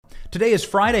Today is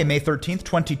Friday, May 13th,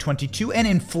 2022, and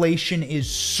inflation is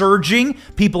surging.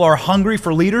 People are hungry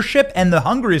for leadership, and the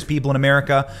hungriest people in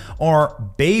America are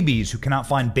babies who cannot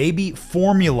find baby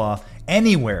formula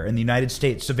anywhere in the United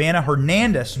States. Savannah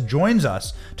Hernandez joins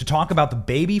us to talk about the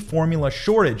baby formula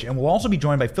shortage, and we'll also be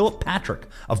joined by Philip Patrick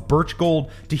of Birch Gold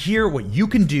to hear what you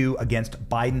can do against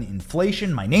Biden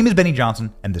inflation. My name is Benny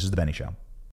Johnson, and this is The Benny Show.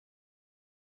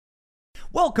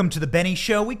 Welcome to The Benny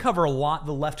Show. We cover a lot,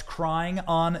 the left crying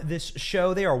on this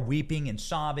show. They are weeping and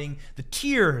sobbing. The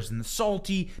tears and the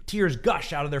salty tears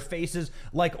gush out of their faces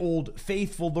like Old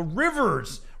Faithful. The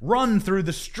rivers run through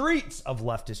the streets of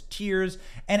leftist tears.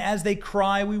 And as they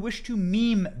cry, we wish to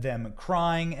meme them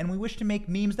crying, and we wish to make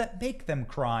memes that make them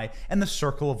cry. And the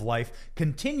circle of life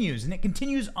continues. And it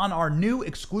continues on our new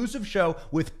exclusive show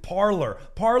with Parler.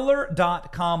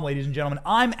 Parler.com, ladies and gentlemen.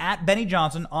 I'm at Benny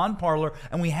Johnson on Parler,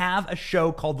 and we have a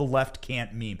show called The Left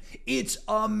Can't Meme. It's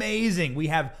amazing. We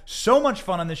have so much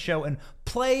fun on this show and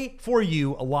play for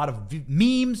you a lot of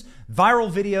memes,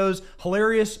 viral videos,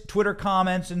 hilarious Twitter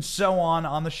comments, and so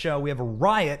on the show. We have a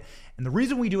riot, and the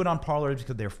reason we do it on Parler is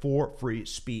because they're for free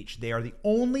speech. They are the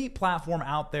only platform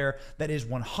out there that is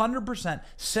 100%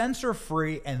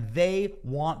 censor-free, and they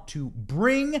want to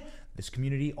bring this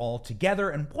community all together.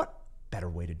 And what better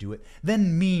way to do it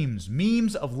than memes?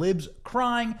 Memes of libs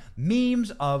crying, memes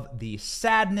of the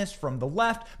sadness from the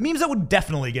left, memes that would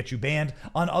definitely get you banned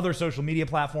on other social media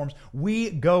platforms. We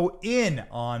go in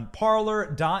on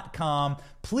Parler.com.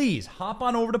 Please hop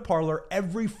on over to Parler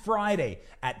every Friday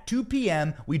at 2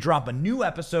 p.m. We drop a new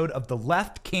episode of The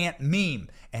Left Can't Meme,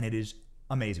 and it is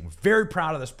amazing. We're very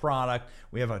proud of this product.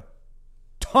 We have a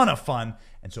ton of fun,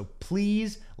 and so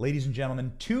please, ladies and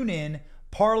gentlemen, tune in.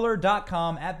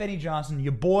 Parler.com at Benny Johnson.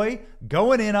 Your boy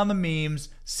going in on the memes.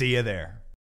 See you there.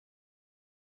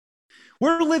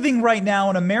 We're living right now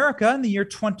in America in the year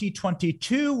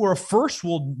 2022. We're a first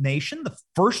world nation, the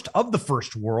first of the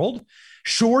first world.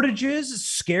 Shortages,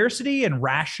 scarcity, and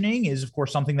rationing is, of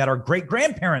course, something that our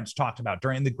great-grandparents talked about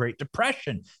during the Great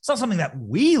Depression. It's not something that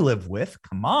we live with.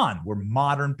 Come on, we're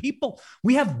modern people.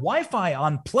 We have Wi-Fi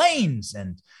on planes,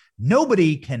 and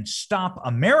nobody can stop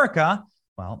America.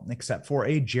 Well, except for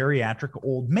a geriatric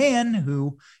old man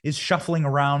who is shuffling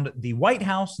around the White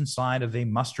House inside of a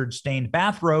mustard-stained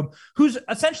bathrobe, who's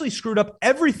essentially screwed up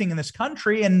everything in this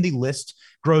country, and the list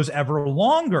grows ever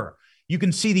longer. You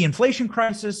can see the inflation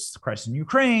crisis in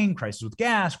Ukraine, crisis with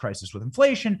gas, crisis with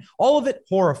inflation, all of it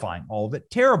horrifying, all of it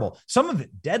terrible, some of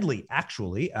it deadly,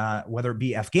 actually, whether it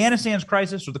be Afghanistan's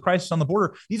crisis or the crisis on the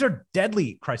border. These are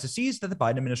deadly crises that the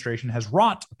Biden administration has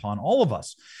wrought upon all of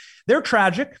us. They're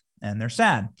tragic and they're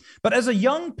sad. But as a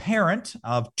young parent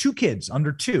of two kids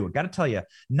under two, I got to tell you,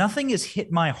 nothing has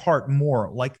hit my heart more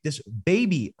like this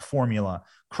baby formula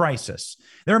crisis.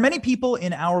 There are many people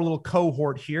in our little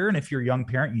cohort here, and if you're a young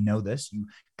parent, you know this. You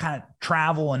kind of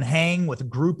travel and hang with a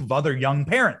group of other young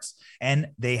parents, and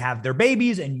they have their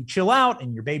babies, and you chill out,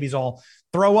 and your babies all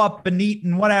throw up and eat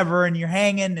and whatever, and you're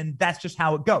hanging, and that's just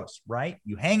how it goes, right?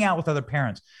 You hang out with other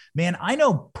parents. Man, I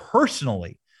know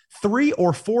personally 3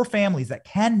 or 4 families that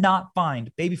cannot find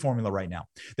baby formula right now.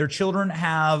 Their children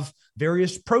have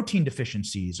various protein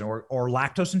deficiencies or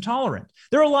lactose intolerant.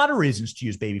 There are a lot of reasons to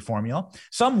use baby formula.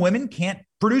 Some women can't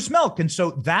produce milk, and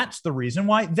so that's the reason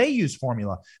why they use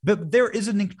formula. But there is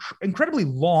an incredibly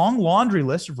long laundry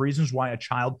list of reasons why a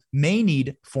child may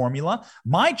need formula.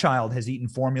 My child has eaten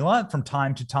formula from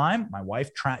time to time. My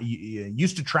wife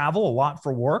used to travel a lot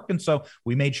for work, and so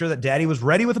we made sure that daddy was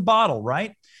ready with a bottle,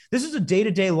 right? This is a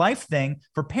day-to-day life thing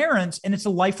for parents, and it's a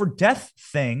life or death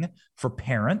thing for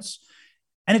parents.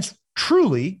 And it's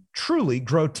truly, truly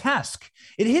grotesque.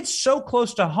 It hits so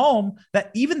close to home that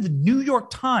even the New York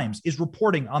Times is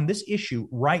reporting on this issue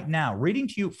right now. Reading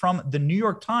to you from the New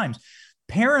York Times,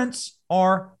 parents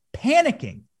are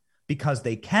panicking because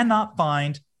they cannot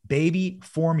find baby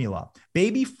formula.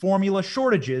 Baby formula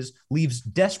shortages leaves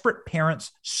desperate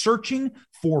parents searching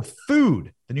for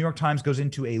food. The New York Times goes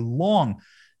into a long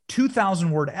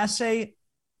 2,000-word essay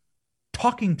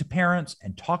talking to parents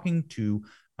and talking to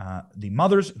the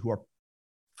mothers who are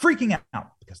freaking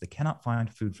out because they cannot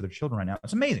find food for their children right now.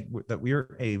 It's amazing that we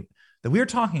are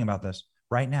talking about this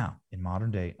right now in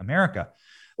modern day America.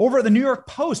 Over at the New York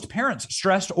Post, parents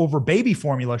stressed over baby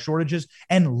formula shortages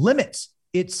and limits.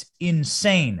 It's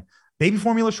insane. Baby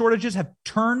formula shortages have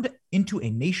turned into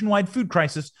a nationwide food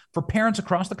crisis for parents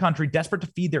across the country desperate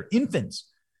to feed their infants.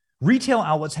 Retail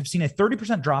outlets have seen a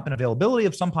 30% drop in availability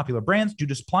of some popular brands due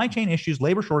to supply chain issues,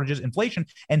 labor shortages, inflation,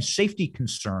 and safety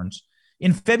concerns.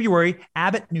 In February,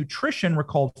 Abbott Nutrition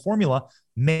recalled formula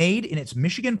made in its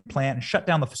Michigan plant and shut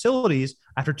down the facilities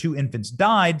after 2 infants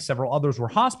died. Several others were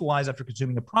hospitalized after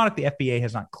consuming the product. The FDA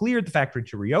has not cleared the factory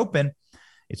to reopen.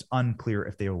 It's unclear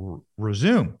if they will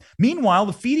resume. Meanwhile,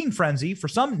 the feeding frenzy for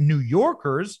some New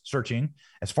Yorkers searching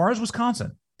as far as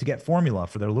Wisconsin to get formula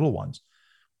for their little ones.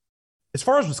 As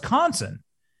far as Wisconsin,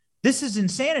 this is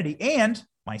insanity. And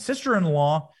my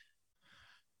sister-in-law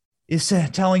is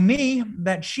telling me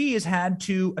that she has had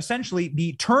to essentially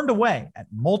be turned away at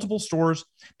multiple stores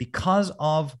because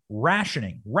of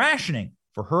rationing. Rationing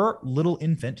for her little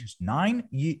infant who's 9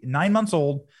 months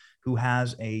old, who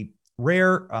has a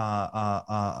rare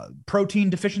protein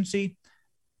deficiency.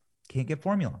 Can't get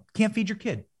formula. Can't feed your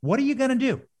kid. What are you going to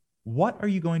do? What are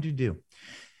you going to do?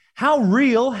 How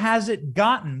real has it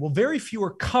gotten? Well, very few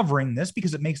are covering this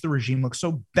because it makes the regime look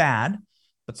so bad.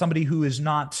 But somebody who is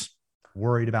not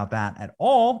worried about that at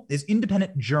all is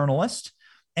independent journalist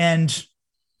and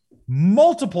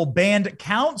multiple banned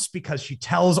accounts because she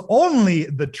tells only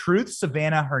the truth,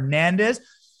 Savannah Hernandez.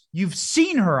 You've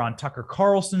seen her on Tucker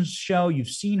Carlson's show. You've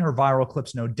seen her viral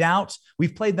clips, no doubt.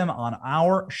 We've played them on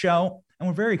our show, and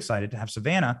we're very excited to have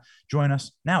Savannah join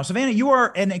us now. Savannah, you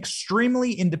are an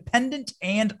extremely independent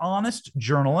and honest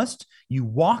journalist. You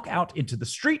walk out into the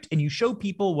street and you show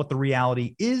people what the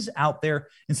reality is out there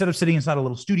instead of sitting inside a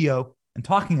little studio and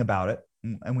talking about it.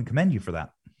 And we commend you for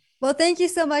that. Well, thank you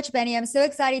so much, Benny. I'm so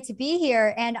excited to be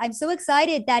here. And I'm so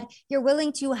excited that you're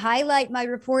willing to highlight my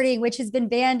reporting, which has been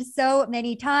banned so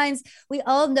many times. We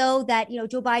all know that,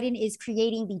 Joe Biden is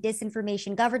creating the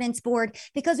Disinformation Governance Board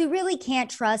because we really can't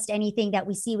trust anything that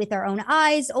we see with our own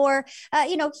eyes or,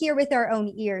 hear with our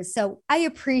own ears. So I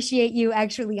appreciate you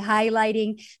actually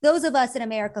highlighting those of us in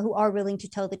America who are willing to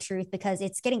tell the truth because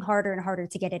it's getting harder and harder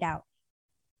to get it out.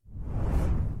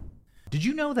 Did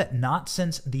you know that not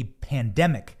since the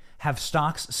pandemic have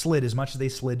stocks slid as much as they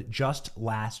slid just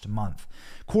last month?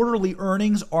 Quarterly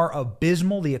earnings are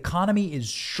abysmal. The economy is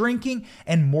shrinking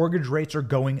and mortgage rates are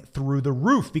going through the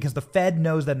roof because the Fed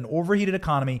knows that an overheated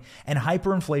economy and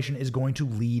hyperinflation is going to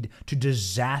lead to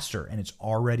disaster. And it's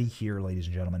already here, ladies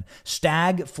and gentlemen.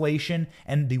 Stagflation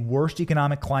and the worst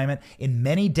economic climate in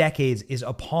many decades is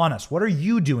upon us. What are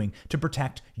you doing to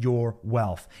protect your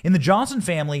wealth? In the Johnson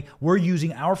family, we're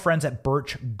using our friends at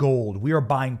Birch Gold. We are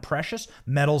buying precious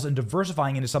metals and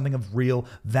diversifying into something of real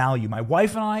value. My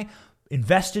wife and I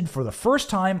invested for the first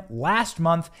time last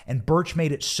month, and Birch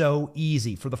made it so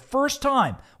easy. For the first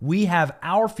time, we have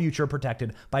our future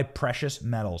protected by precious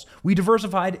metals. We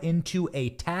diversified into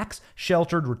a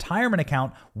tax-sheltered retirement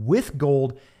account with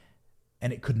gold,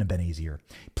 and it couldn't have been easier.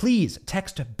 Please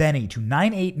text Benny to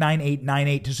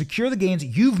 989898 to secure the gains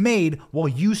you've made while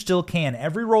you still can.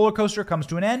 Every roller coaster comes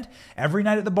to an end. Every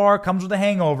night at the bar comes with a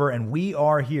hangover, and we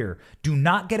are here. Do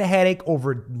not get a headache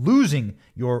over losing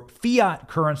your fiat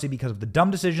currency because of the dumb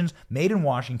decisions made in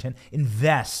Washington.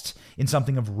 Invest in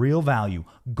something of real value.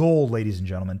 Gold, ladies and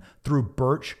gentlemen, through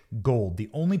Birch Gold,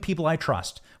 the only people I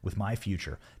trust with my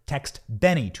future. Text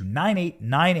Benny to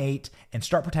 9898 and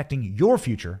start protecting your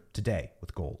future today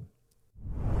with gold.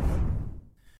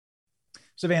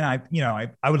 Savannah,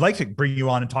 I would like to bring you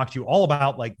on and talk to you all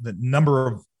about like the number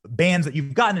of bans that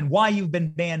you've gotten and why you've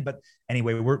been banned. But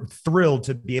anyway, we're thrilled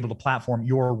to be able to platform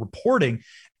your reporting.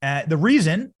 The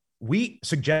reason we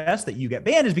suggest that you get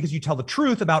banned is because you tell the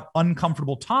truth about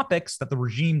uncomfortable topics that the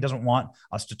regime doesn't want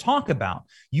us to talk about.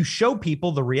 You show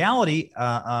people the reality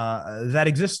that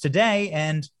exists today.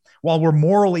 And while we're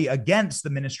morally against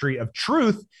the ministry of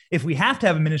truth, if we have to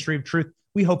have a ministry of truth,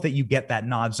 we hope that you get that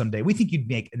nod someday. We think you'd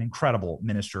make an incredible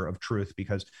minister of truth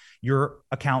because your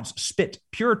accounts spit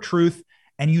pure truth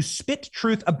and you spit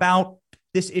truth about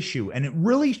this issue. And it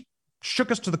really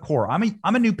shook us to the core. I'm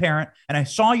a new parent, and I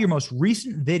saw your most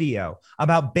recent video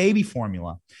about baby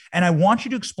formula, and I want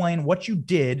you to explain what you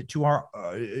did to our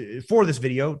for this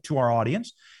video to our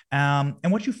audience,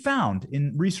 and what you found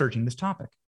in researching this topic.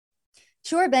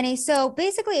 Sure, Benny. So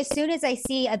basically, as soon as I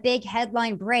see a big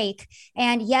headline break,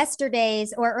 and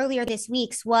yesterday's or earlier this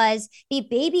week's was the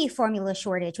baby formula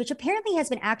shortage, which apparently has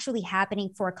been actually happening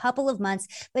for a couple of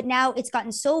months, but now it's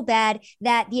gotten so bad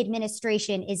that the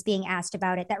administration is being asked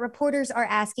about it, that reporters are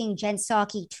asking Jen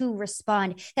Psaki to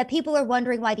respond, that people are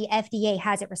wondering why the FDA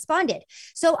hasn't responded.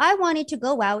 So I wanted to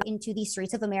go out into the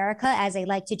streets of America, as I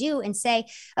like to do, and say,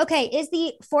 okay, is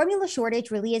the formula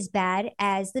shortage really as bad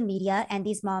as the media and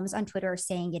these moms on Twitter are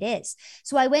saying it is?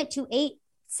 So I went to 8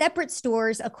 separate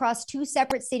stores across two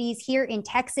separate cities here in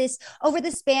Texas over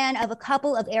the span of a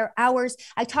couple of hours.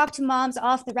 I talked to moms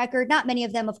off the record. Not many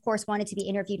of them, of course, wanted to be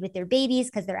interviewed with their babies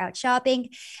because they're out shopping.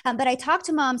 But I talked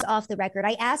to moms off the record.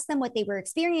 I asked them what they were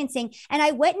experiencing, and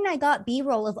I went and I got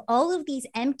B-roll of all of these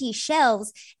empty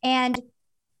shelves and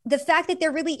the fact that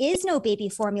there really is no baby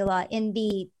formula in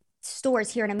the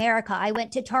stores here in America. I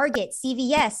went to Target,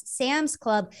 CVS, Sam's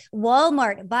Club,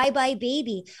 Walmart, Bye Bye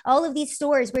Baby, all of these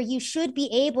stores where you should be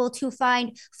able to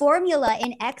find formula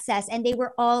in excess, and they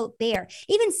were all bare.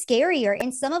 Even scarier,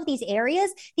 in some of these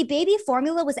areas, the baby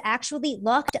formula was actually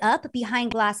locked up behind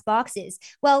glass boxes.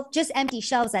 Well, just empty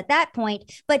shelves at that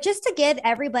point, but just to give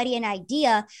everybody an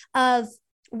idea of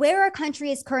where our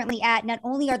country is currently at, not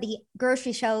only are the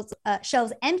grocery shelves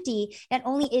empty, not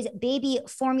only is baby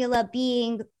formula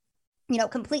being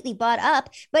completely bought up,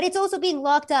 but it's also being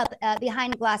locked up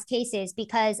behind glass cases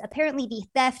because apparently the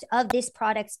theft of this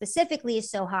product specifically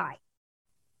is so high.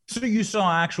 So you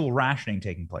saw actual rationing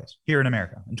taking place here in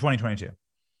America in 2022.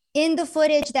 In the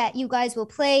footage that you guys will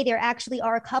play, there actually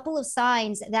are a couple of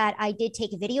signs that I did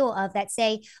take a video of that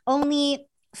say only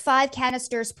 5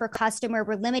 canisters per customer.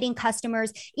 We're limiting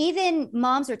customers. Even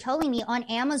moms are telling me on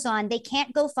Amazon, they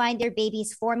can't go find their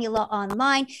baby's formula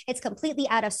online. It's completely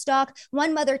out of stock.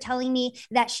 One mother telling me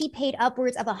that she paid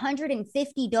upwards of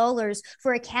 $150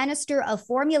 for a canister of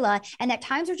formula, and that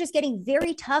times are just getting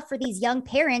very tough for these young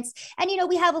parents. And,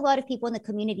 we have a lot of people in the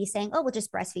community saying, oh, we'll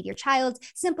just breastfeed your child.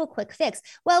 Simple, quick fix.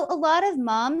 Well, a lot of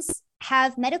moms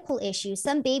have medical issues.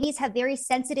 Some babies have very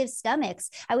sensitive stomachs.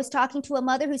 I was talking to a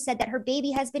mother who said that her baby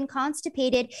has been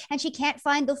constipated and she can't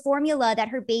find the formula that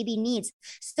her baby needs.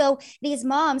 So these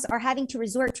moms are having to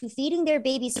resort to feeding their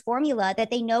babies formula that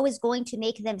they know is going to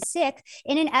make them sick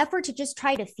in an effort to just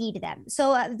try to feed them.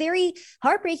 So very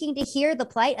heartbreaking to hear the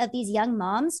plight of these young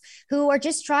moms who are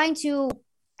just trying to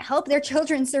help their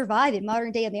children survive in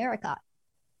modern day America.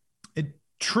 It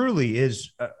truly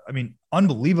is,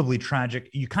 unbelievably tragic.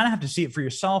 You kind of have to see it for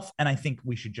yourself, and I think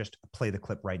we should just play the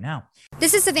clip right now.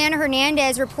 This is Savannah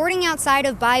Hernandez reporting outside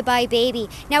of Bye Bye Baby.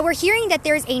 Now, we're hearing that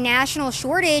there's a national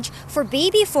shortage for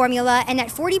baby formula and that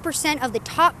 40% of the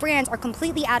top brands are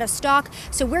completely out of stock.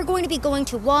 So we're going to be going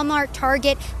to Walmart,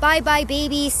 Target, Bye Bye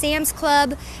Baby, Sam's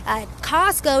Club,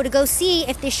 Costco to go see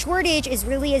if the shortage is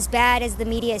really as bad as the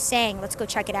media is saying. Let's go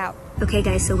check it out. Okay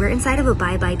guys, so we're inside of a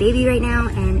Bye Bye Baby right now,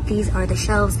 and these are the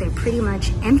shelves. They're pretty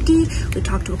much empty. We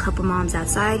talked to a couple moms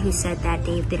outside who said that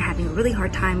they've been having a really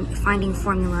hard time finding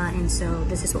formula, and so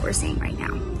this is what we're seeing right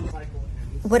now.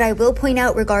 What I will point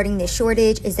out regarding this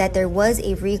shortage is that there was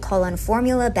a recall on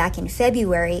formula back in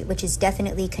February, which is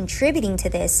definitely contributing to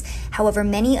this. However,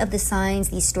 many of the signs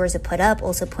these stores have put up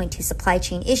also point to supply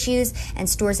chain issues, and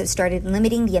stores have started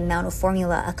limiting the amount of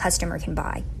formula a customer can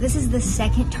buy. This is the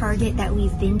second Target that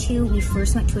we've been to. We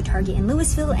first went to a Target in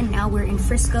Louisville, and now we're in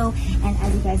Frisco. And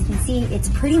as you guys can see, it's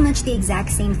pretty much the exact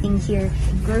same thing here.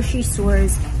 Grocery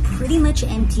stores, pretty much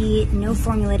empty, no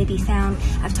formula to be found.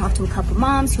 I've talked to a couple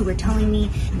moms who were telling me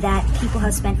that people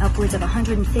have spent upwards of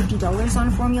 $150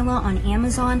 on formula on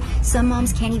Amazon. Some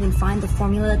moms can't even find the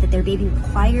formula that their baby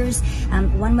requires.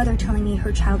 One mother telling me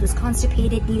her child was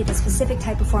constipated, needed a specific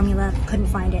type of formula, couldn't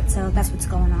find it. So that's what's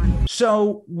going on.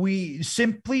 So we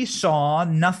simply saw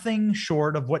nothing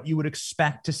short of what you would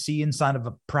expect to see inside of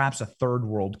perhaps a third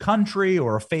world country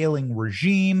or a failing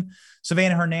regime.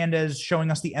 Savannah Hernandez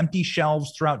showing us the empty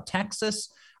shelves throughout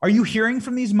Texas. Are you hearing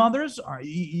from these mothers?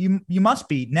 You must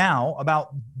be now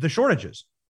about the shortages.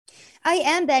 I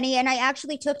am, Benny, and I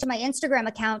actually took to my Instagram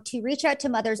account to reach out to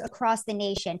mothers across the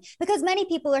nation because many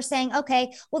people are saying,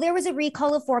 okay, well, there was a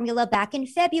recall of formula back in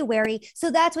February, so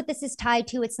that's what this is tied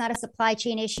to. It's not a supply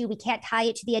chain issue. We can't tie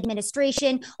it to the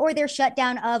administration or their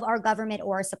shutdown of our government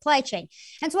or our supply chain.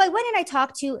 And so I went and I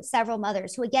talked to several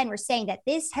mothers who, again, were saying that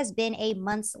this has been a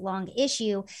months-long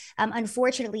issue.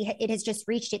 Unfortunately, it has just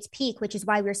reached its peak, which is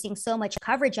why we're seeing so much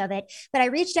coverage of it. But I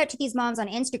reached out to these moms on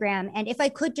Instagram, and if I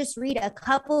could just read a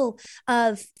couple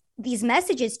of these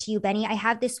messages to you, Benny. I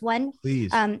have this one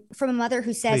from a mother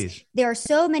who says, there are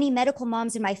so many medical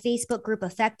moms in my Facebook group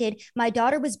affected. My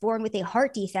daughter was born with a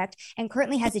heart defect and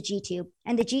currently has a G-tube.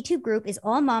 And the G-tube group is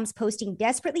all moms posting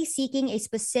desperately seeking a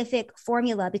specific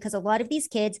formula because a lot of these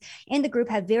kids in the group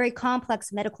have very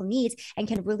complex medical needs and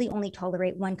can really only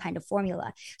tolerate one kind of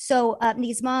formula. So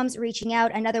these moms reaching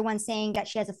out, another one saying that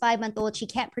she has a 5-month-old, she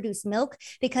can't produce milk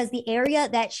because the area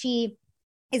that she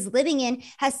is living in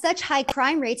has such high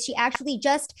crime rates. She actually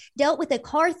just dealt with a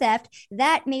car theft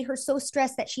that made her so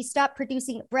stressed that she stopped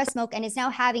producing breast milk and is now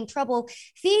having trouble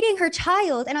feeding her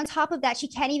child. And on top of that, she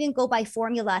can't even go buy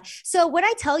formula. So when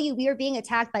I tell you we are being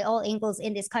attacked by all angles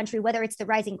in this country, whether it's the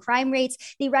rising crime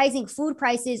rates, the rising food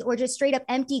prices, or just straight up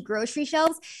empty grocery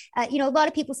shelves, a lot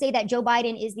of people say that Joe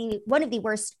Biden is one of the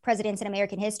worst presidents in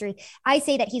American history. I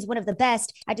say that he's one of the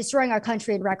best at destroying our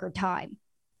country in record time.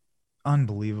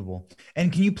 Unbelievable.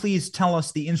 And can you please tell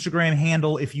us the Instagram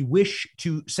handle if you wish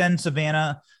to send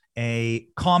Savannah a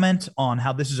comment on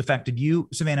how this has affected you?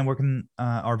 Savannah, where can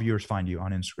our viewers find you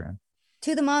on Instagram?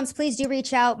 To the moms, please do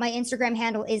reach out. My Instagram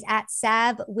handle is at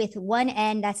Sav with one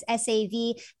N. That's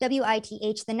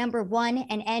SAVWITH, the number 1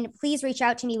 and N. Please reach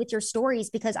out to me with your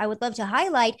stories because I would love to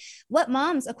highlight what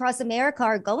moms across America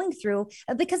are going through.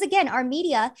 Because again, our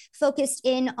media focused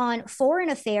in on foreign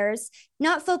affairs,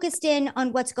 not focused in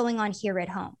on what's going on here at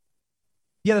home.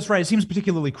 Yeah, that's right. It seems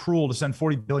particularly cruel to send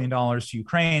 $40 billion to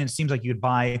Ukraine. It seems like you could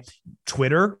buy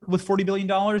Twitter with $40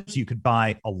 billion. You could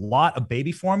buy a lot of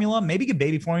baby formula, maybe give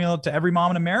baby formula to every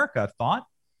mom in America, thought.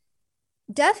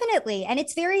 Definitely. And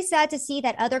it's very sad to see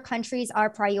that other countries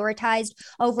are prioritized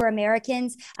over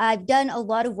Americans. I've done a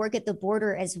lot of work at the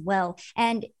border as well.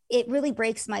 And it really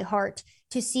breaks my heart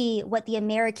to see what the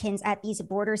Americans at these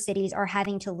border cities are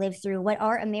having to live through, what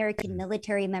our American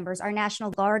military members, our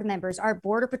National Guard members, our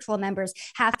Border Patrol members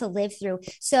have to live through.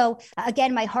 So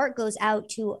again, my heart goes out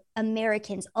to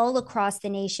Americans all across the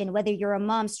nation, whether you're a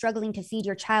mom struggling to feed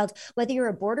your child, whether you're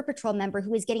a Border Patrol member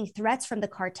who is getting threats from the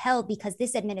cartel because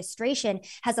this administration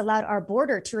has allowed our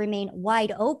border to remain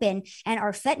wide open and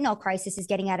our fentanyl crisis is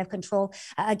getting out of control.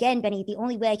 Again, Benny, the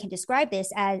only way I can describe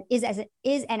this is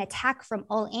an attack from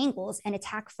all angles, an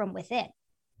attack from within.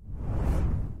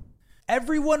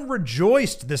 Everyone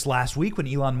rejoiced this last week when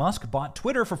Elon Musk bought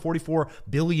Twitter for $44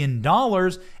 billion,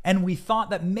 and we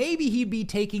thought that maybe he'd be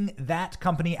taking that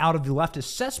company out of the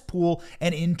leftist cesspool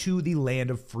and into the land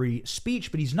of free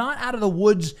speech, but he's not out of the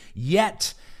woods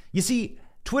yet. You see,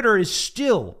 Twitter is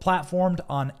still platformed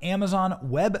on Amazon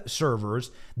Web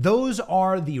Servers. Those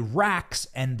are the racks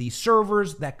and the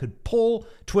servers that could pull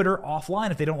Twitter offline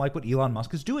if they don't like what Elon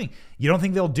Musk is doing. You don't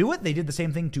think they'll do it? They did the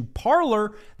same thing to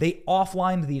Parler. They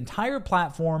offlined the entire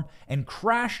platform and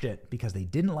crashed it because they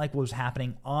didn't like what was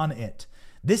happening on it.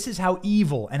 This is how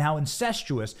evil and how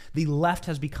incestuous the left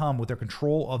has become with their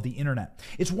control of the internet.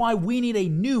 It's why we need a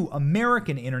new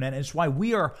American internet, and it's why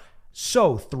we are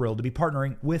so thrilled to be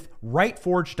partnering with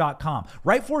RightForge.com.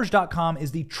 RightForge.com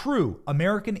is the true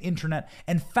American internet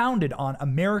and founded on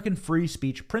American free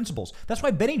speech principles. That's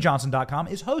why BennyJohnson.com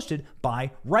is hosted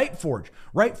by RightForge.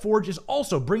 RightForge is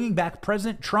also bringing back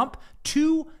President Trump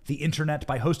to the internet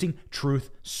by hosting Truth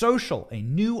Social, a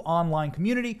new online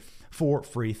community for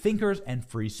free thinkers and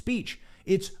free speech.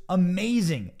 It's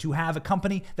amazing to have a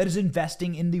company that is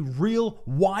investing in the real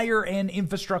wire and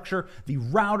infrastructure, the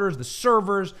routers, the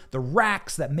servers, the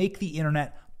racks that make the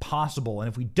internet possible. And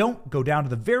if we don't go down to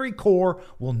the very core,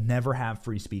 we'll never have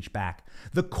free speech back.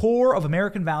 The core of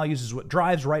American values is what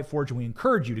drives RightForge, and we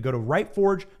encourage you to go to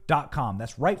rightforge.com.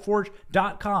 That's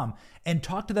rightforge.com, and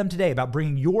talk to them today about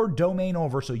bringing your domain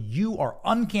over so you are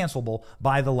uncancelable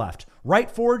by the left.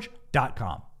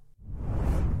 Rightforge.com.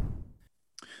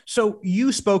 So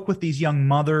you spoke with these young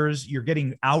mothers, you're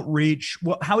getting outreach.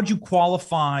 Well, how would you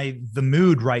qualify the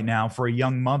mood right now for a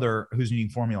young mother who's needing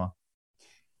formula?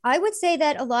 I would say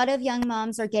that a lot of young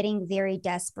moms are getting very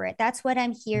desperate. That's what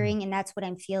I'm hearing, and that's what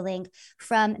I'm feeling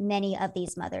from many of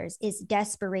these mothers is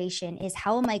desperation, is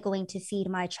how am I going to feed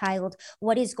my child?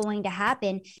 What is going to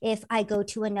happen if I go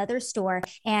to another store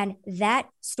and that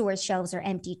store's shelves are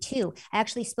empty too? I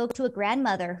actually spoke to a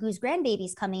grandmother whose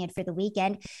grandbaby's coming in for the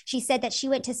weekend. She said that she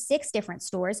went to 6 different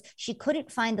stores. She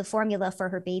couldn't find the formula for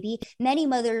her baby. Many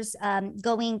mothers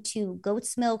going to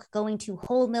goat's milk, going to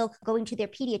whole milk, going to their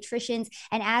pediatricians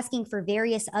and asking for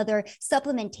various other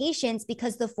supplementations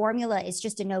because the formula is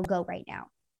just a no-go right now.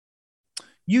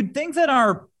 You'd think that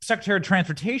our Secretary of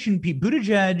Transportation, Pete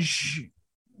Buttigieg,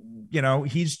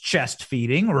 he's chest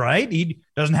feeding, right? He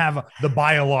doesn't have the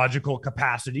biological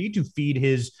capacity to feed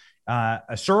his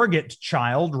a surrogate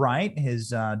child, right?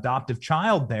 His adoptive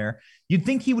child there. You'd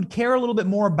think he would care a little bit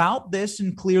more about this.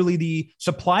 And clearly the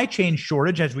supply chain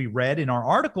shortage, as we read in our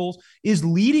articles, is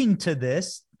leading to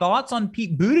this. Thoughts on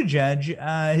Pete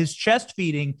Buttigieg, his chest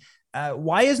feeding?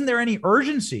 Why isn't there any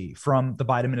urgency from the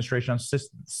Biden administration on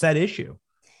said issue?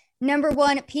 Number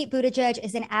one, Pete Buttigieg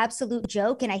is an absolute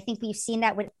joke. And I think we've seen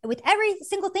that with every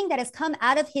single thing that has come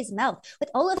out of his mouth, with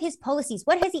all of his policies.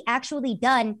 What has he actually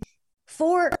done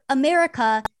for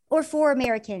America or for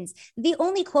Americans. The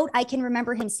only quote I can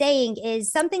remember him saying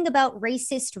is something about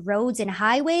racist roads and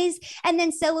highways, and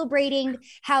then celebrating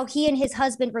how he and his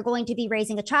husband were going to be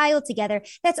raising a child together.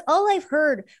 That's all I've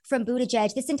heard from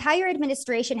Buttigieg. This entire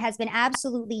administration has been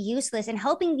absolutely useless in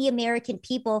helping the American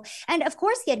people. And of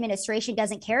course, the administration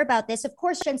doesn't care about this. Of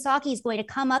course, Jen Psaki is going to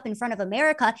come up in front of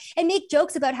America and make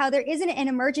jokes about how there isn't an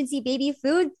emergency baby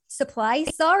food supply.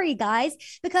 Sorry, guys,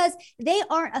 because they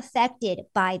aren't affected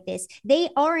by this. They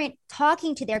aren't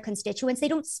talking to their constituents. They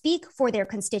don't speak for their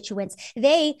constituents.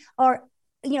 They are,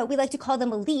 we like to call them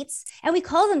elites, and we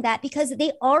call them that because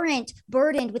they aren't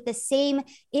burdened with the same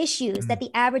issues that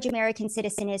the average American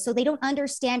citizen is. So they don't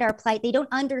understand our plight. They don't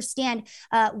understand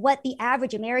what the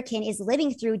average American is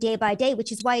living through day by day,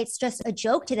 which is why it's just a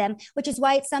joke to them, which is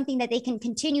why it's something that they can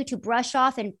continue to brush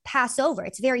off and pass over.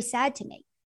 It's very sad to me.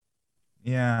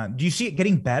 Yeah. Do you see it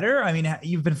getting better? I mean,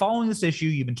 you've been following this issue.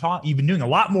 You've been doing a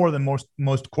lot more than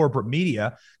most corporate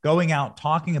media, going out,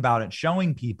 talking about it,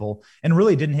 showing people, and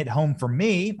really didn't hit home for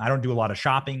me. I don't do a lot of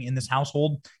shopping in this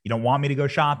household. You don't want me to go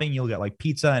shopping. You'll get like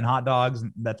pizza and hot dogs,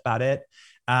 and that's about it.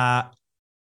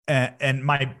 And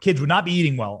my kids would not be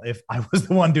eating well if I was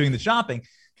the one doing the shopping.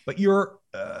 But your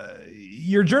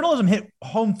journalism hit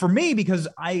home for me because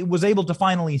I was able to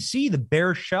finally see the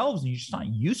bare shelves, and you're just not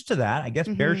used to that. I guess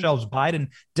bare shelves Biden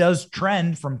does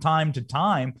trend from time to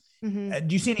time. Do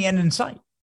you see any end in sight?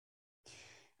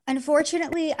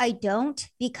 Unfortunately, I don't,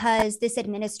 because this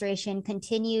administration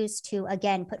continues to,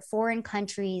 again, put foreign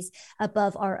countries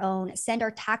above our own, send our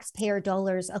taxpayer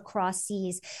dollars across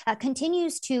seas,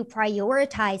 continues to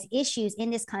prioritize issues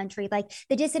in this country like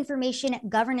the Disinformation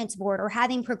Governance Board, or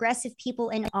having progressive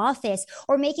people in office,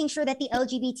 or making sure that the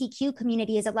LGBTQ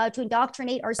community is allowed to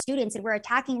indoctrinate our students, and we're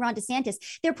attacking Ron DeSantis.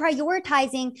 They're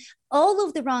prioritizing all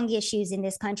of the wrong issues in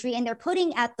this country, and they're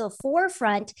putting at the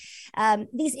forefront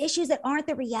these issues that aren't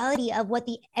the reality of what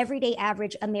the everyday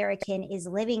average American is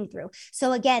living through.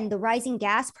 So again, the rising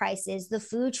gas prices, the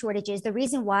food shortages, the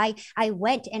reason why I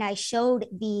went and I showed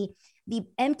the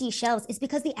empty shelves is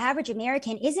because the average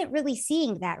American isn't really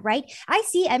seeing that, right? I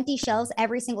see empty shelves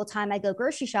every single time I go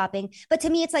grocery shopping, but to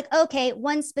me, it's like, okay,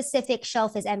 one specific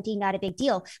shelf is empty, not a big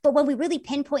deal. But when we really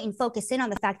pinpoint and focus in on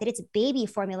the fact that it's baby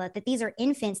formula, that these are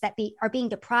infants that are being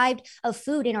deprived of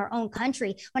food in our own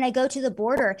country, when I go to the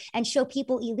border and show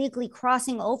people illegally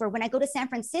crossing over, when I go to San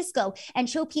Francisco and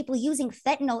show people using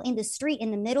fentanyl in the street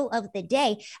in the middle of the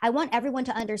day, I want everyone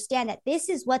to understand that this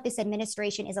is what this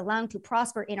administration is allowing to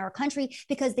prosper in our country,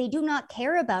 because they do not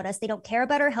care about us. They don't care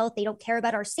about our health. They don't care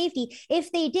about our safety.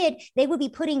 If they did, they would be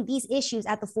putting these issues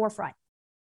at the forefront.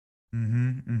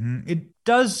 It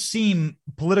does seem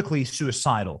politically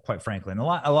suicidal, quite frankly. And a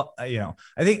lot, I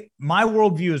think my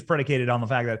worldview is predicated on the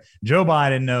fact that Joe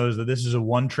Biden knows that this is a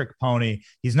one-trick pony.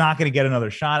 He's not going to get another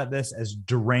shot at this, as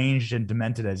deranged and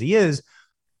demented as he is.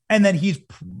 And then he's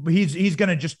going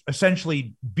to just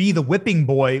essentially be the whipping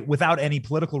boy without any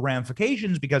political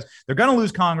ramifications, because they're going to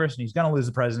lose Congress and he's going to lose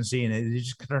the presidency, and he's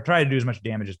just going to try to do as much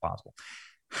damage as possible.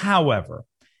 However,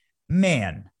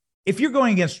 man, if you're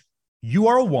going against, you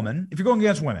are a woman, if you're going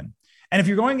against women, and if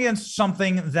you're going against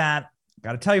something that,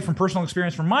 got to tell you from personal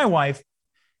experience from my wife,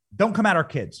 don't come at our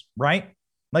kids, right?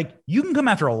 Like, you can come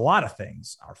after a lot of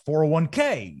things, our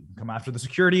 401k, you can come after the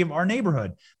security of our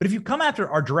neighborhood. But if you come after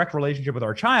our direct relationship with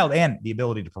our child and the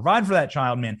ability to provide for that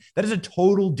child, man, that is a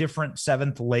total different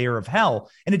seventh layer of hell.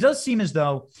 And it does seem as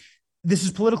though this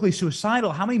is politically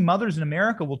suicidal. How many mothers in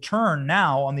America will turn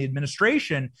now on the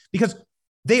administration because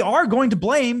they are going to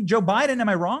blame Joe Biden? Am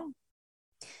I wrong?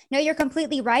 No, you're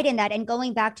completely right in that. And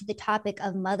going back to the topic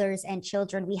of mothers and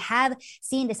children, we have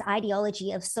seen this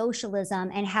ideology of socialism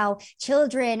and how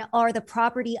children are the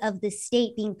property of the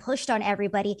state being pushed on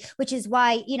everybody, which is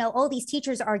why, all these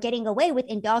teachers are getting away with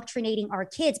indoctrinating our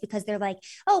kids, because they're like,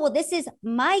 oh, well, this is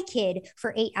my kid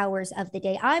for 8 hours of the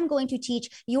day. I'm going to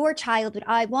teach your child what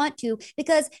I want to,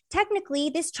 because technically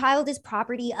this child is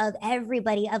property of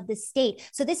everybody, of the state.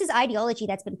 So this is ideology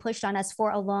that's been pushed on us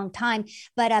for a long time.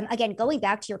 But again, going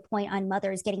back to your point on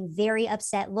mothers getting very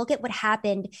upset. Look at what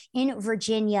happened in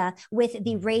Virginia with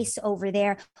the race over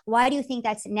there. Why do you think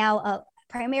that's now a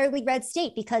primarily red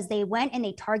state? Because they went and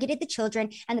they targeted the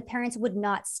children, and the parents would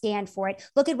not stand for it.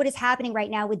 Look at what is happening right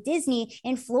now with Disney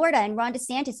in Florida and Ron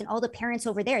DeSantis and all the parents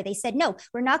over there. They said, no,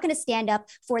 we're not going to stand up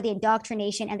for the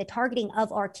indoctrination and the targeting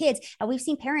of our kids. And we've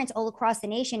seen parents all across the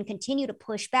nation continue to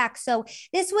push back. So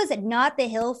this was not the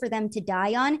hill for them to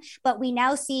die on, but we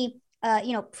now see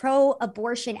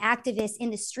pro-abortion activists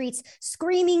in the streets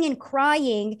screaming and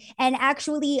crying and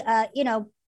actually,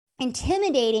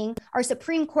 intimidating our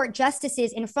Supreme Court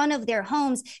justices in front of their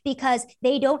homes because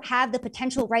they don't have the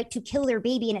potential right to kill their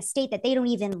baby in a state that they don't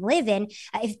even live in.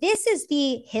 If this is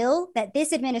the hill that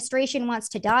this administration wants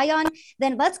to die on,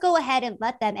 then let's go ahead and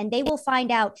let them, and they will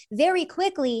find out very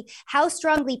quickly how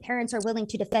strongly parents are willing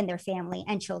to defend their family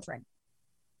and children.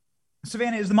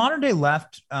 Savannah, is the modern day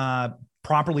left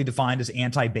properly defined as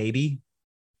anti-baby?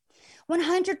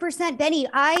 100%, Benny.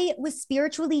 I was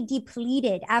spiritually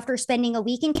depleted after spending a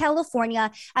week in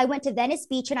California. I went to Venice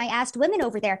Beach and I asked women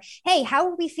over there, hey, how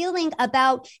are we feeling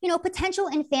about, potential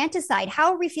infanticide?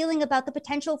 How are we feeling about the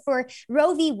potential for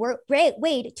Roe v.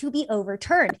 Wade to be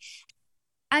overturned?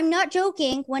 I'm not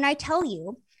joking when I tell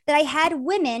you that I had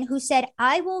women who said,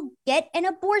 I will get an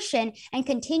abortion and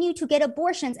continue to get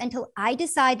abortions until I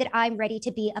decide that I'm ready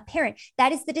to be a parent.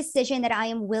 That is the decision that I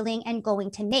am willing and going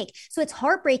to make. So it's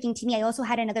heartbreaking to me. I also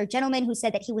had another gentleman who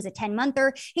said that he was a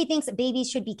 10-monther. He thinks that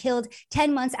babies should be killed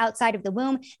 10 months outside of the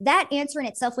womb. That answer in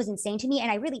itself was insane to me.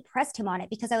 And I really pressed him on it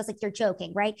because I was like, you're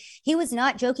joking, right? He was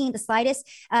not joking in the slightest.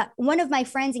 One of my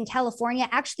friends in California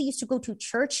actually used to go to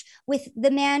church with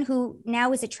the man who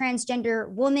now is a transgender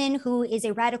woman who is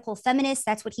a radical feminist.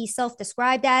 That's what he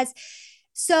self-described as.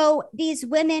 So these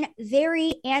women,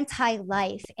 very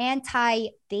anti-life,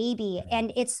 anti-baby.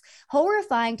 And it's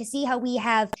horrifying to see how we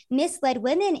have misled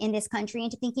women in this country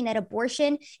into thinking that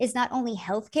abortion is not only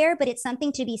healthcare, but it's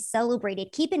something to be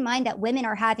celebrated. Keep in mind that women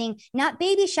are having not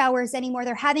baby showers anymore.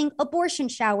 They're having abortion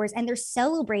showers and they're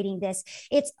celebrating this.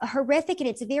 It's horrific. And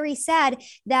it's very sad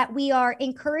that we are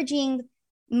encouraging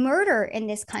murder in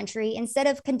this country instead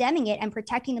of condemning it and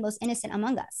protecting the most innocent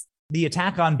among us. The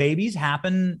attack on babies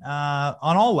happen on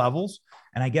all levels.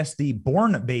 And I guess the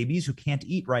born babies who can't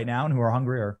eat right now and who are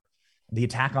hungry, or the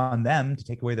attack on them to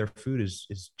take away their food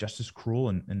is just as cruel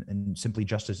and simply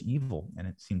just as evil. And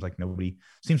it seems like nobody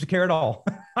seems to care at all.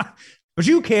 But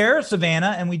you care,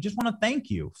 Savannah, and we just want to thank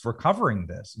you for covering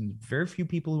this. And very few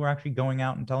people who are actually going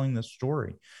out and telling this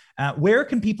story. Where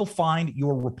can people find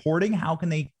your reporting? How can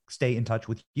they stay in touch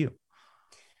with you?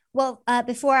 Well,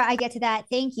 before I get to that,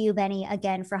 thank you, Benny,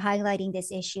 again, for highlighting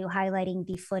this issue, highlighting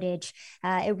the footage.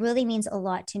 It really means a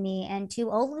lot to me and to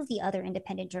all of the other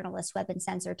independent journalists who have been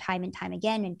censored time and time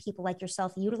again, and people like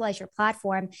yourself utilize your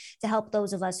platform to help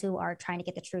those of us who are trying to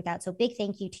get the truth out. So big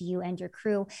thank you to you and your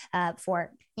crew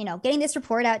for getting this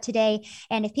report out today.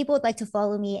 And if people would like to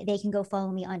follow me, they can go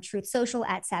follow me on Truth Social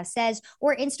at Sav Says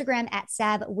or Instagram at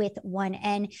Sav with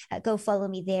 1N. Go follow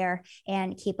me there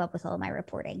and keep up with all my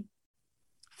reporting.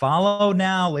 Follow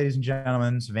now, ladies and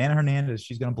gentlemen. Savannah Hernandez,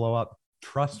 she's going to blow up.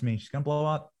 Trust me, she's going to blow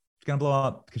up. She's going to blow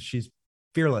up because she's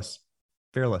fearless.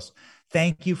 Fearless.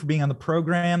 Thank you for being on the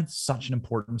program. Such an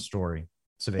important story,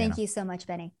 Savannah. Thank you so much,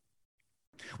 Benny.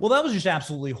 Well, that was just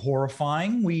absolutely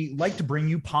horrifying. We like to bring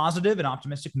you positive and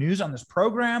optimistic news on this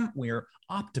program. We're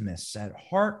optimists at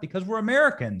heart because we're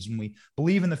Americans and we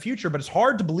believe in the future, but it's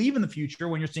hard to believe in the future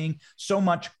when you're seeing so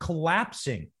much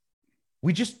collapsing.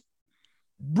 We just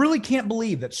really can't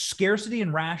believe that scarcity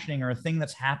and rationing are a thing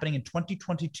that's happening in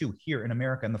 2022 here in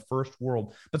America, in the first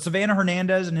world. But Savannah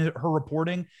Hernandez and her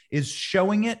reporting is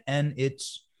showing it, and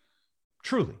it's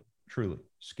truly, truly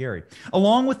scary.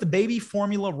 Along with the baby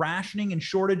formula rationing and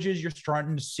shortages, you're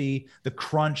starting to see the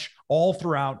crunch all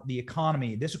throughout the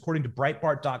economy. This, according to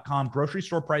Breitbart.com, grocery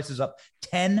store prices up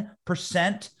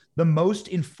 10%. The most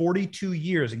in 42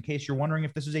 years, in case you're wondering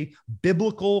if this is a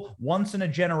biblical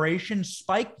once-in-a-generation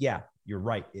spike. Yeah, you're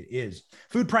right, it is.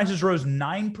 Food prices rose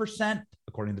 9%,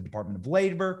 according to the Department of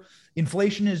Labor.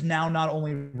 Inflation is now not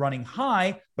only running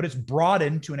high, but it's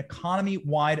broadened to an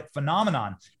economy-wide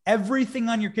phenomenon. Everything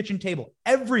on your kitchen table,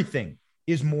 everything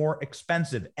is more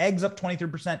expensive. Eggs up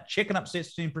 23%, chicken up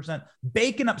 16%,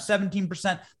 bacon up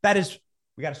 17%. That is,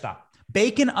 we got to stop.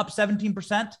 Bacon up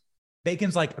 17%.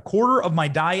 Bacon's like a quarter of my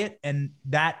diet, and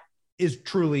that is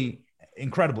truly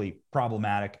incredibly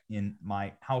problematic in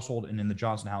my household and in the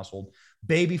Johnson household.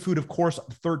 Baby food, of course,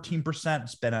 up 13%.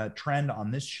 It's been a trend on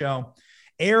this show.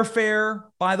 Airfare,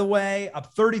 by the way,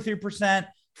 up 33%.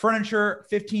 Furniture,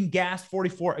 15, gas,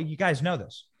 44. You guys know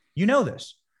this. You know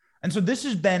this. And so this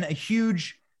has been a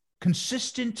huge,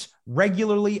 consistent,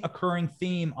 regularly occurring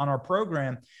theme on our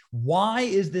program. Why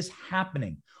is this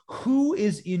happening? Who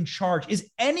is in charge? Is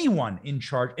anyone in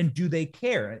charge? And do they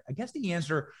care? I guess the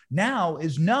answer now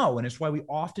is no. And it's why we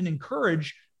often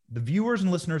encourage the viewers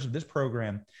and listeners of this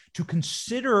program to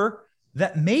consider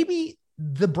that maybe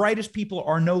the brightest people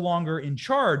are no longer in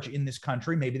charge in this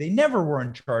country. Maybe they never were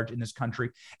in charge in this country.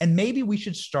 And maybe we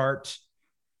should start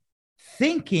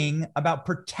thinking about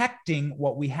protecting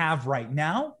what we have right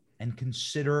now and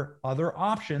consider other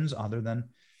options other than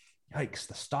Yikes,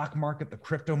 the stock market, the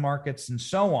crypto markets, and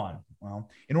so on. Well,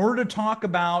 in order to talk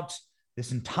about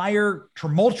this entire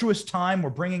tumultuous time, we're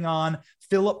bringing on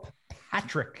Philip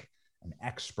Patrick, an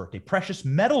expert, a precious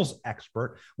metals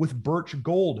expert with Birch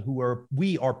Gold,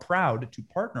 we are proud to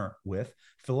partner with.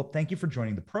 Philip, thank you for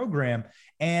joining the program.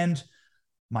 And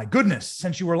my goodness,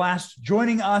 since you were last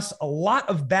joining us, a lot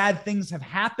of bad things have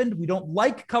happened. We don't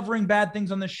like covering bad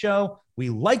things on this show. We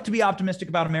like to be optimistic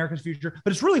about America's future,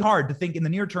 but it's really hard to think in the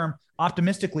near term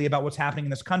optimistically about what's happening in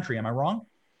this country. Am I wrong?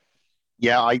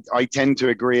 Yeah, I tend to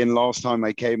agree. And last time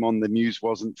I came on, the news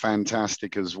wasn't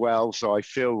fantastic as well. So I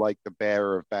feel like the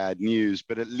bearer of bad news,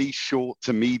 but at least short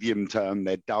to medium term,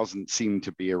 there doesn't seem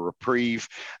to be a reprieve.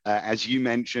 As you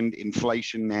mentioned,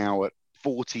 inflation now at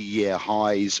 40-year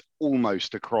highs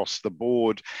almost across the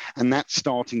board, and that's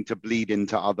starting to bleed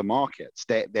into other markets.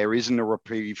 There isn't a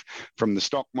reprieve from the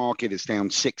stock market. It's down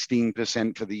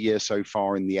 16% for the year so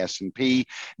far in the S&P.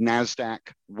 NASDAQ,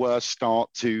 worst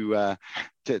start to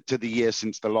the year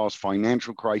since the last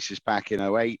financial crisis back in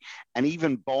 '08, and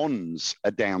even bonds are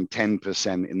down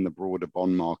 10% in the broader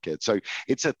bond market. So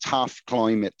it's a tough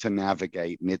climate to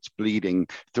navigate, and it's bleeding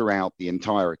throughout the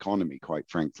entire economy, quite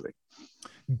frankly.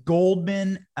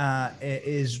 Goldman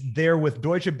is there with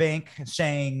Deutsche Bank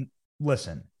saying,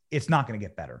 listen, it's not going to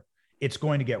get better. It's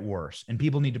going to get worse. And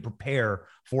people need to prepare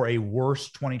for a worse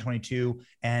 2022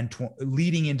 and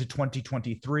leading into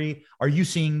 2023. Are you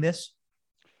seeing this?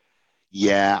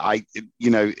 Yeah,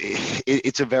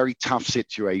 it's a very tough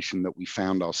situation that we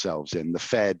found ourselves in. The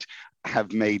Fed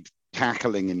have made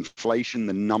tackling inflation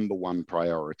the number one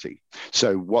priority.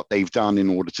 So what they've done in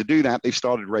order to do that, they've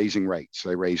started raising rates.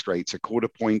 They raised rates a quarter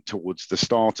point towards the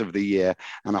start of the year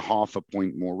and a half a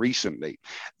point more recently.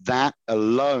 That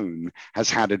alone has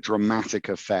had a dramatic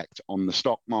effect on the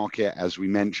stock market. As we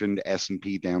mentioned,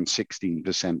 S&P down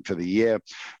 16% for the year.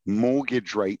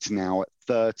 Mortgage rates now at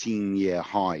 13-year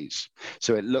highs.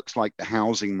 So it looks like the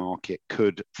housing market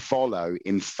could follow.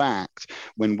 In fact,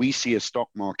 when we see a stock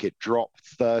market drop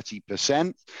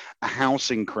 30%, a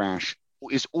housing crash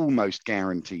is almost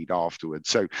guaranteed afterwards.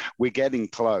 So we're getting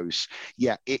close.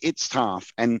 Yeah, it's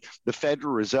tough. And the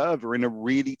Federal Reserve are in a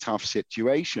really tough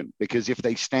situation because if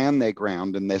they stand their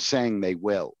ground, and they're saying they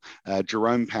will,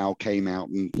 Jerome Powell came out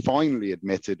and finally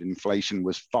admitted inflation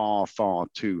was far, far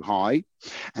too high.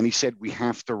 And he said we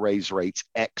have to raise rates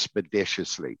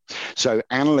expeditiously. So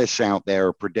analysts out there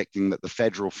are predicting that the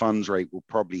federal funds rate will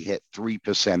probably hit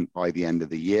 3% by the end of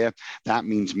the year. That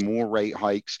means more rate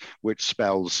hikes, which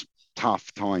spells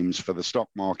tough times for the stock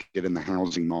market and the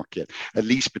housing market, at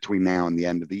least between now and the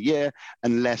end of the year,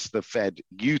 unless the Fed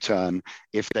U-turn.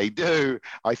 If they do,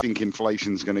 I think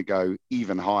inflation is going to go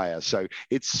even higher. So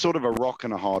it's sort of a rock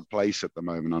and a hard place at the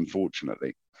moment,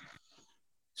 unfortunately.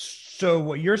 So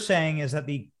what you're saying is that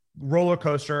the roller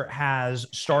coaster has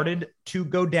started to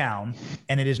go down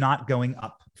and it is not going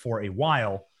up for a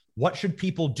while. What should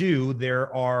people do?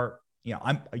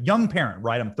 I'm a young parent,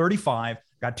 right? I'm 35,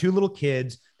 got 2 little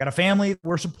kids, got a family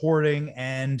we're supporting.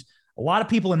 And a lot of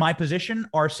people in my position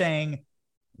are saying,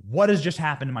 what has just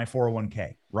happened to my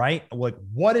 401k, right? Like,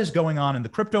 what is going on in the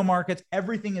crypto markets?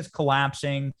 Everything is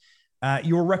collapsing.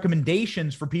 Your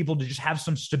recommendations for people to just have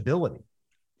some stability.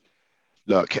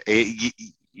 Look,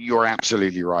 you're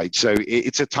absolutely right. So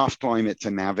it's a tough climate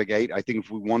to navigate. I think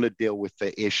if we want to deal with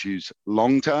the issues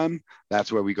long term,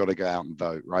 that's where we got to go out and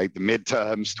vote, right? The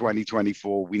midterms,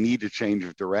 2024, we need a change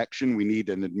of direction. We need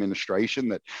an administration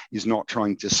that is not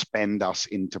trying to spend us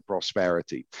into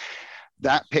prosperity.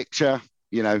 That picture,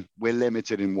 we're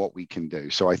limited in what we can do.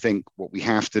 So I think what we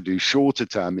have to do shorter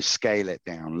term is scale it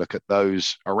down, look at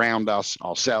those around us,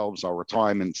 ourselves, our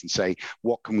retirements, and say,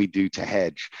 what can we do to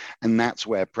hedge? And that's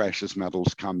where precious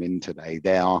metals come in today.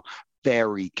 They are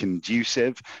very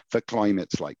conducive for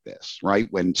climates like this, right?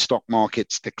 When stock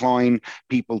markets decline,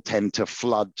 people tend to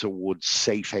flood towards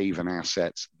safe haven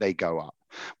assets. They go up.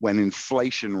 When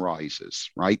inflation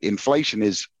rises, right? Inflation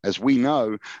is, as we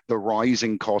know, the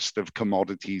rising cost of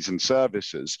commodities and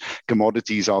services.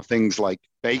 Commodities are things like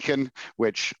bacon,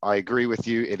 which I agree with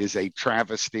you, it is a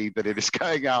travesty that it is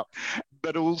going up,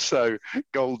 but also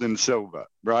gold and silver,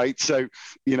 right? So,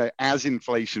 as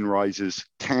inflation rises,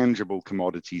 tangible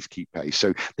commodities keep pace.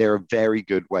 So they're a very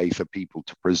good way for people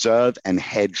to preserve and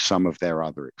hedge some of their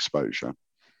other exposure.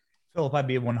 Philip, I'd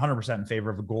be 100% in favor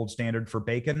of a gold standard for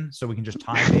bacon. So we can just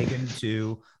tie bacon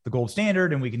to the gold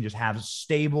standard and we can just have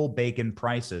stable bacon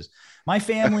prices. My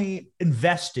family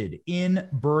invested in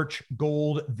Birch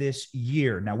Gold this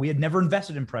year. Now, we had never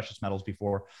invested in precious metals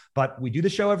before, but we do the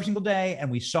show every single day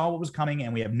and we saw what was coming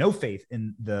and we have no faith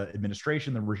in the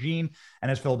administration, the regime.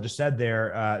 And as Philip just said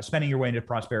there, spending your way into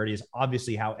prosperity is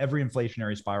obviously how every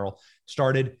inflationary spiral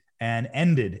started and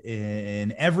ended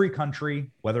in every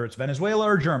country, whether it's Venezuela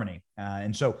or Germany.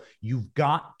 And so you've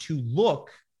got to look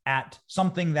at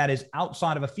something that is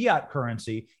outside of a fiat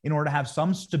currency in order to have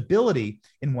some stability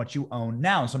in what you own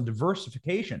now, some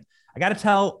diversification. I got to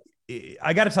tell you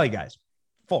guys,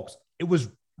 folks, it was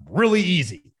really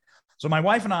easy. So my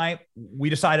wife and I, we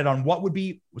decided on what would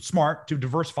be smart to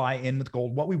diversify in with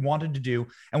gold, what we wanted to do.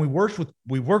 And we worked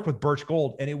with Birch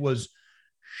Gold, and it was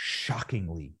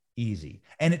shockingly easy,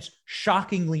 and it's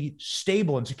shockingly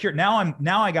stable and secure. Now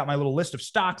I got my little list of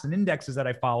stocks and indexes that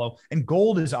I follow, and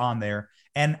gold is on there.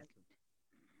 And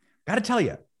got to tell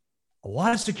you, a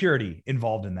lot of security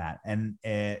involved in that, and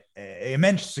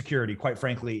immense security, quite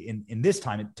frankly, in this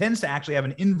time. It tends to actually have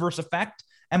an inverse effect.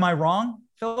 Am I wrong,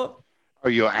 Philip? Oh,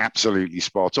 you're absolutely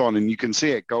spot on. And you can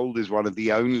see it. Gold is one of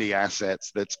the only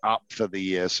assets that's up for the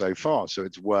year so far. So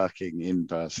it's working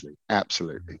inversely.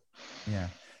 Absolutely. Yeah.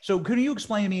 So can you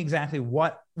explain to me exactly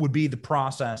what would be the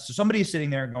process? So somebody is sitting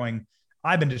there going,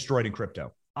 I've been destroyed in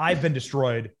crypto. I've been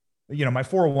destroyed. My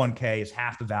 401k is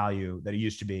half the value that it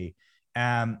used to be.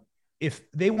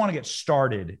 If they want to get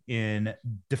started in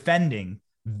defending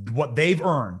what they've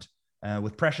earned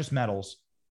with precious metals,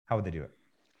 how would they do it?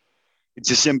 It's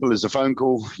as simple as a phone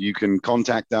call. You can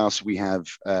contact us. We have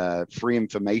free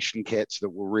information kits that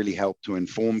will really help to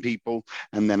inform people.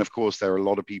 And then, of course, there are a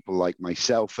lot of people like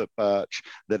myself at Birch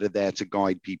that are there to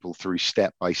guide people through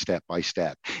step by step by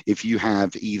step. If you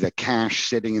have either cash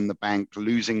sitting in the bank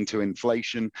losing to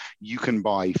inflation, you can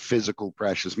buy physical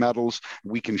precious metals.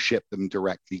 We can ship them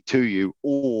directly to you,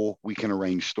 or we can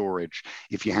arrange storage.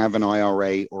 If you have an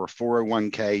IRA or a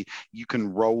 401k, you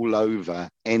can roll over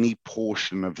any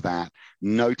portion of that,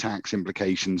 no tax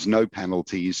implications, no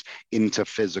penalties, into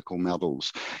physical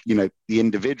metals. The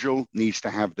individual needs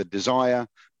to have the desire,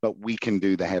 but we can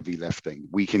do the heavy lifting.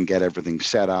 We can get everything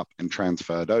set up and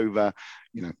transferred over.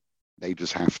 They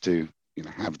just have to,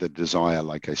 have the desire,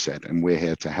 like I said, and we're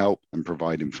here to help and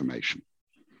provide information.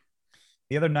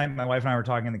 The other night, my wife and I were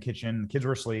talking in the kitchen. The kids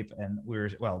were asleep, and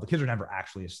the kids are never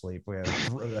actually asleep. We have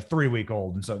a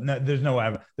 3-week-old, and so there's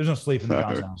no sleep in the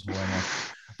Johnson house anymore.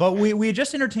 But we had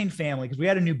just entertained family because we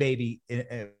had a new baby.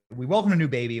 We welcomed a new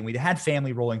baby, and we had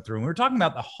family rolling through. And we were talking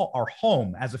about our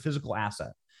home as a physical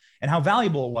asset and how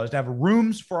valuable it was to have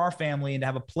rooms for our family and to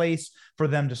have a place for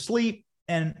them to sleep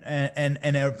and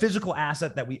a physical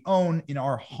asset that we own in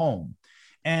our home.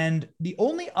 And the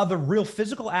only other real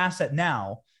physical asset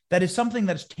now that is something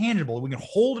that's tangible, we can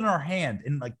hold in our hand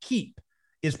and keep,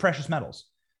 is precious metals.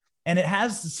 And it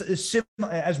has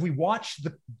as we watch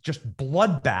the just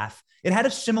bloodbath, it had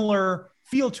a similar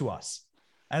feel to us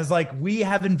as we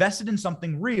have invested in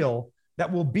something real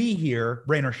that will be here,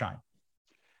 rain or shine.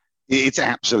 It's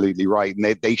absolutely right. And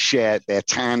they share, they're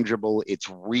tangible, it's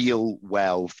real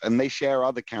wealth, and they share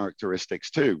other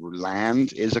characteristics too.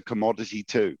 Land is a commodity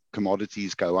too.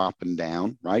 Commodities go up and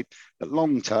down, right? But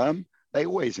long term, they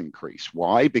always increase.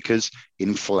 Why? Because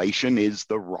inflation is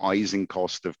the rising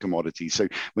cost of commodities. So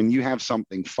when you have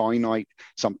something finite,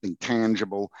 something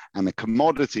tangible, and a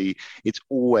commodity, it's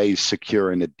always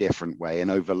secure in a different way. And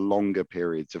over longer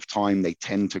periods of time, they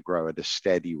tend to grow at a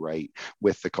steady rate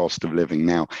with the cost of living.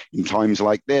 Now, in times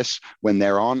like this, when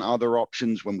there aren't other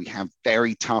options, when we have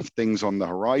very tough things on the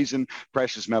horizon,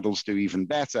 precious metals do even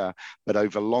better. But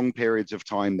over long periods of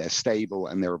time, they're stable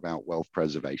and they're about wealth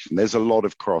preservation. There's a lot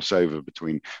of crossover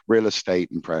between real estate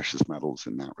and precious metals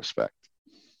in that respect.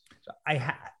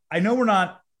 I know we're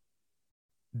not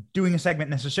doing a segment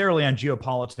necessarily on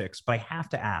geopolitics, but I have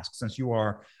to ask, since you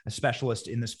are a specialist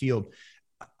in this field,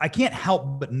 I can't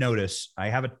help but notice I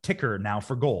have a ticker now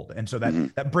for gold. And so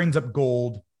that brings up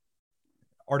gold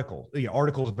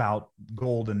articles about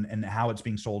gold and how it's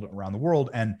being sold around the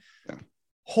world. And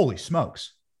holy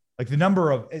smokes, the number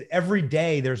of every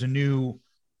day there's a new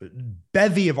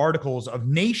bevy of articles of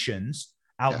nations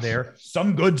out there,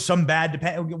 some good, some bad,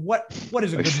 depending what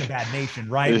is a good and a bad nation,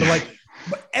 right?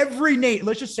 But every nation,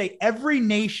 let's just say every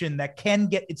nation that can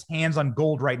get its hands on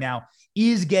gold right now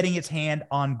is getting its hand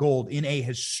on gold in a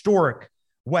historic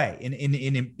way,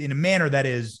 in a manner that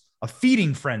is a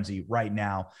feeding frenzy right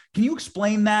now. Can you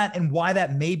explain that and why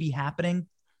that may be happening?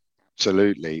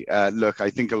 Absolutely. Look, I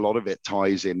think a lot of it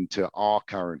ties into our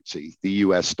currency, the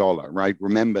US dollar, right?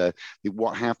 Remember,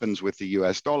 what happens with the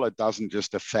US dollar doesn't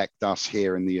just affect us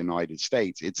here in the United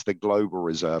States, it's the global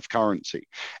reserve currency.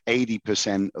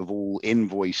 80% of all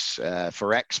invoice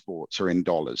for exports are in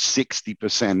dollars,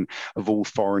 60% of all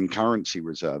foreign currency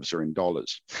reserves are in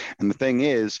dollars. And the thing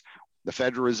is, the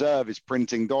Federal Reserve is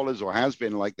printing dollars, or has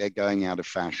been, like they're going out of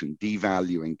fashion,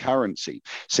 devaluing currency.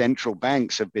 Central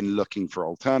banks have been looking for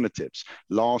alternatives.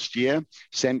 Last year,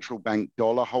 central bank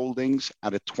dollar holdings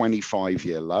at a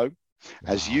 25-year low.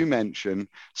 As you mentioned,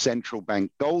 central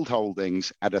bank gold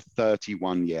holdings at a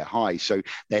 31-year high. So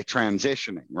they're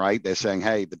transitioning, right? They're saying,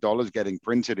 hey, the dollar's getting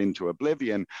printed into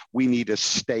oblivion. We need a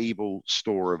stable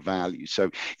store of value.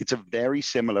 So it's a very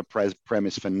similar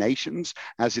premise for nations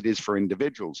as it is for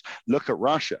individuals. Look at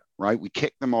Russia, right? We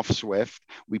kicked them off SWIFT.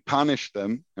 We punished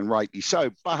them, and rightly so,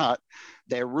 but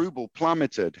their ruble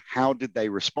plummeted. How did they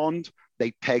respond?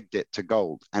 They pegged it to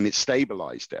gold and it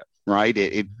stabilized it, right?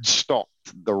 It stopped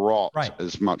the rot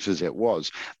as much as it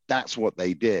was. That's what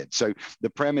they did. So the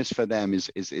premise for them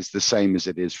is the same as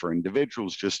it is for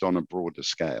individuals, just on a broader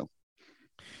scale.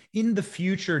 In the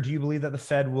future, do you believe that the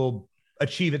Fed will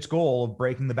achieve its goal of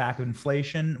breaking the back of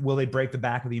inflation? Will they break the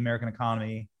back of the American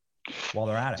economy while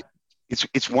they're at it?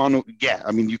 It's one, yeah.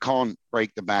 I mean, you can't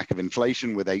break the back of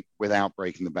inflation without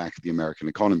breaking the back of the American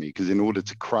economy, because in order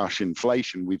to crush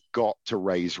inflation, we've got to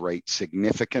raise rates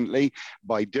significantly.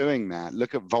 By doing that,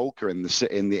 look at Volcker in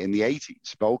the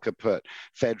 80s. Volcker put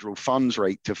federal funds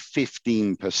rate to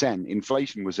 15%.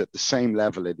 Inflation was at the same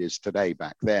level it is today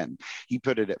back then. He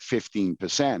put it at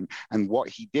 15%. And what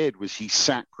he did was he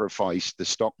sacrificed the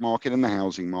stock market and the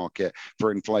housing market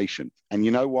for inflation. And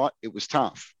you know what? It was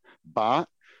tough. But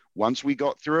once we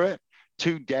got through it,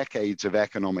 2 decades of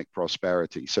economic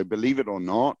prosperity. So believe it or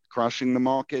not, crushing the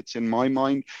markets, in my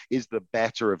mind, is the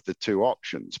better of the two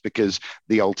options, because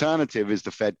the alternative is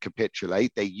the Fed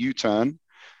capitulate, they U-turn,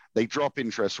 they drop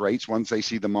interest rates once they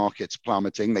see the markets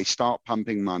plummeting, they start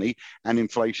pumping money, and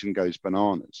inflation goes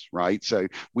bananas, right? So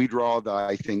we'd rather,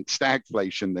 I think,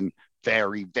 stagflation than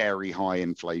very, very high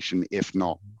inflation, if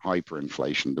not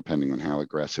hyperinflation, depending on how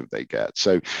aggressive they get.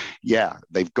 So yeah,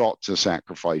 they've got to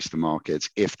sacrifice the markets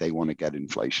if they want to get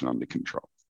inflation under control.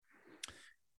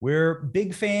 We're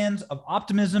big fans of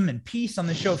optimism and peace on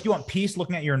this show. If you want peace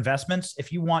looking at your investments,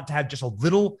 if you want to have just a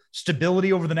little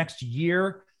stability over the next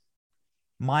year,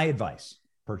 my advice,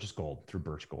 purchase gold through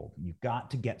Birch Gold. You've got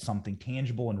to get something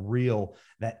tangible and real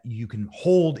that you can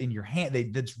hold in your hand,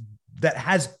 that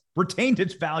has retained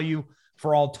its value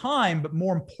for all time, but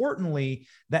more importantly,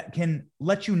 that can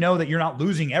let you know that you're not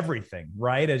losing everything,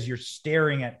 right? As you're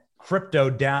staring at crypto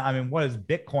down. I mean, what is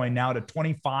Bitcoin now to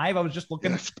 25? I was just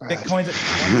looking at Bitcoin's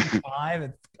at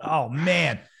 25. Oh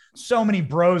man, so many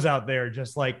bros out there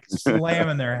just like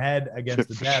slamming their head against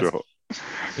the desk. Sure.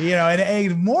 You know,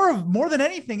 and more than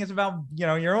anything, it's about, you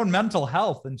know, your own mental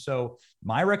health. And so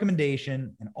my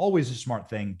recommendation, and always a smart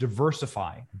thing,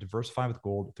 diversify with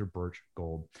gold through Birch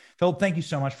Gold. Phil, thank you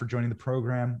so much for joining the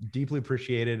program. Deeply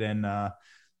appreciated. And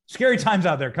scary times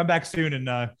out there. Come back soon and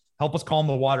help us calm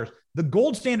the waters. The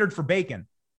gold standard for bacon,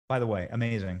 by the way,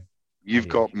 amazing. You've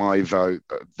got my vote.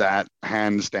 That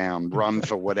hands down. Run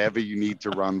for whatever you need to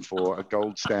run for. A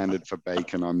gold standard for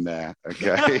bacon, I'm there.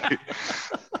 Okay.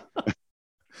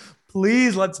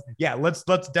 Please, let's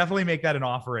definitely make that an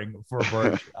offering for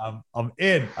Birch. I'm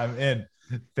in.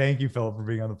 Thank you, Philip, for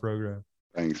being on the program.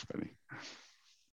 Thanks, buddy.